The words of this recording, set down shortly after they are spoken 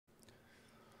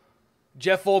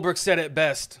Jeff Ulbrich said it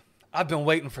best. I've been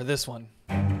waiting for this one.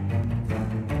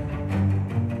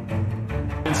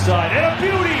 Inside, and a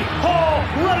beauty! Hall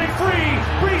running free!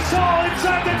 Brees Hall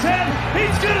inside the 10!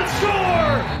 He's gonna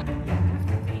score!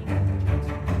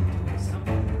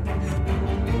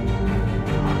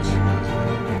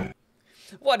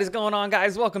 What is going on,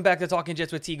 guys? Welcome back to Talking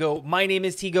Jets with Tigo. My name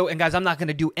is Tigo, and guys, I'm not going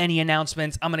to do any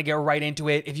announcements. I'm going to get right into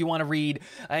it. If you want to read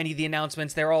any of the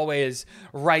announcements, they're always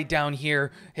right down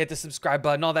here. Hit the subscribe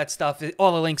button, all that stuff.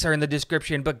 All the links are in the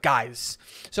description. But guys,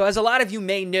 so as a lot of you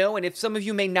may know, and if some of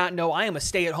you may not know, I am a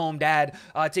stay-at-home dad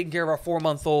taking care of our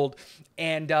 4-month-old.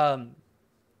 And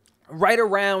right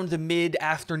around the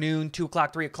mid-afternoon, 2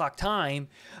 o'clock, 3 o'clock time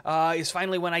is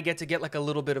finally when I get to get like a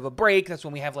little bit of a break. That's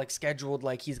when we have like scheduled,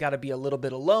 like he's got to be a little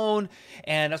bit alone.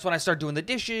 And that's when I start doing the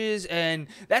dishes. And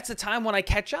that's the time when I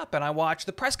catch up and I watch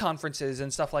the press conferences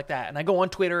and stuff like that. And I go on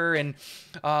Twitter and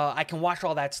I can watch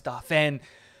all that stuff. And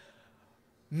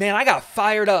man, I got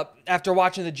fired up after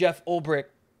watching the Jeff Ulbrich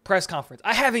press conference.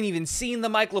 I haven't even seen the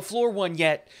Mike LaFleur one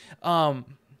yet. But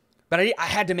I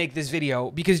had to make this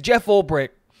video because Jeff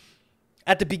Ulbrich,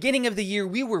 at the beginning of the year,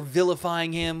 we were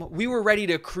vilifying him. We were ready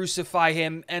to crucify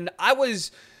him, and I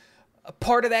was a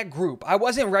part of that group. I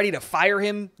wasn't ready to fire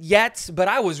him yet, but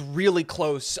I was really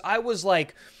close. I was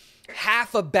like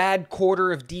half a bad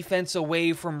quarter of defense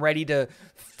away from ready to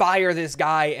fire this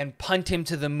guy and punt him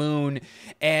to the moon,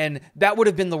 and that would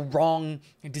have been the wrong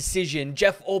decision.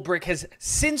 Jeff Ulbrich has,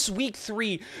 since week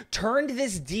 3, turned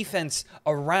this defense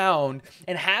around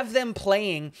and have them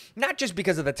playing, not just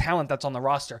because of the talent that's on the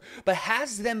roster, but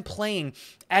has them playing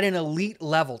at an elite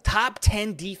level, top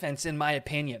 10 defense in my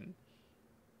opinion.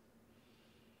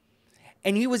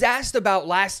 And he was asked about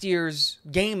last year's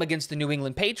game against the New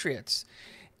England Patriots.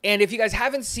 And if you guys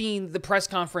haven't seen the press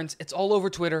conference, it's all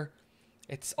over Twitter.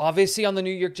 It's obviously on the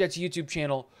New York Jets YouTube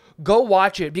channel. Go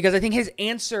watch it because I think his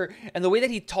answer and the way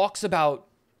that he talks about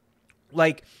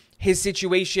like his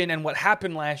situation and what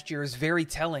happened last year is very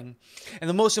telling. And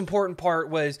the most important part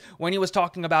was when he was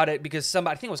talking about it because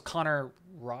somebody, I think it was Connor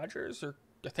Rogers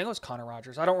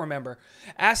I don't remember,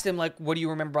 asked him like, what do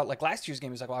you remember about like last year's game?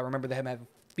 He's like, well, I remember them having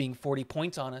being 40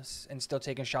 points on us and still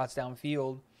taking shots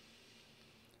downfield.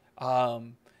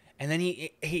 And then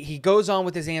he goes on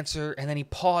with his answer, and then he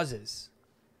pauses.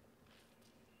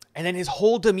 And then his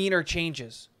whole demeanor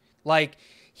changes. Like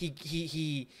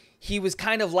he was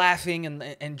kind of laughing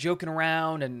and joking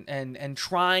around and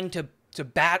trying to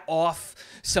bat off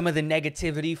some of the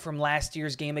negativity from last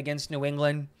year's game against New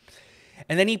England.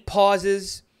 And then he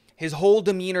pauses, his whole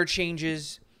demeanor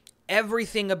changes,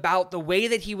 everything about the way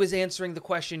that he was answering the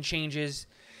question changes,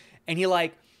 and he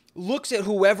like looks at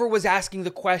whoever was asking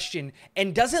the question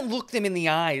and doesn't look them in the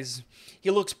eyes. He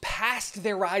looks past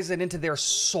their eyes and into their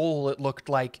soul, it looked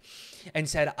like, and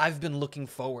said, I've been looking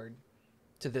forward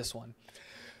to this one.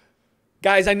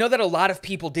 Guys, I know that a lot of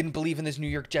people didn't believe in this New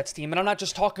York Jets team, and I'm not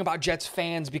just talking about Jets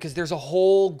fans because there's a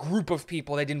whole group of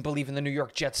people that didn't believe in the New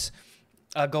York Jets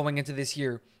going into this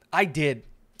year. I did.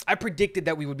 I predicted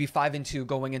that we would be 5-2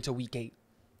 going into week 8.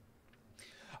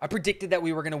 I predicted that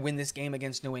we were going to win this game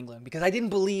against New England because I didn't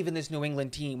believe in this New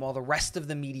England team while the rest of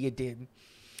the media did.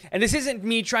 And this isn't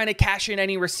me trying to cash in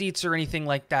any receipts or anything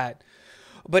like that.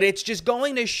 But it's just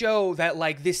going to show that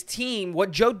like this team,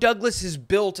 what Joe Douglas has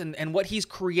built and what he's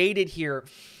created here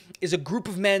is a group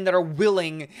of men that are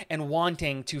willing and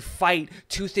wanting to fight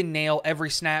tooth and nail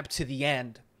every snap to the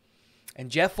end.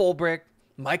 And Jeff Ulbrich,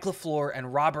 Mike LaFleur,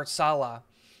 and Robert Saleh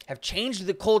have changed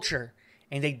the culture,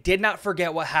 and they did not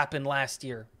forget what happened last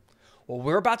year. What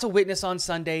we're about to witness on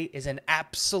Sunday is an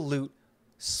absolute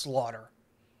slaughter.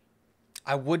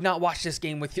 I would not watch this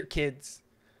game with your kids.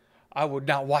 I would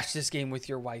not watch this game with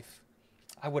your wife.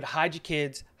 I would hide your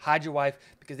kids, hide your wife,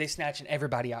 because they're snatching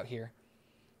everybody out here.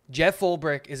 Jeff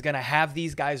Ulbrich is going to have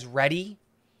these guys ready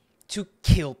to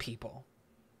kill people,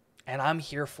 and I'm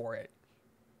here for it.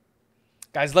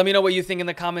 Guys, let me know what you think in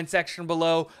the comment section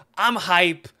below. I'm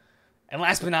hype. And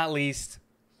last but not least,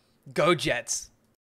 go Jets.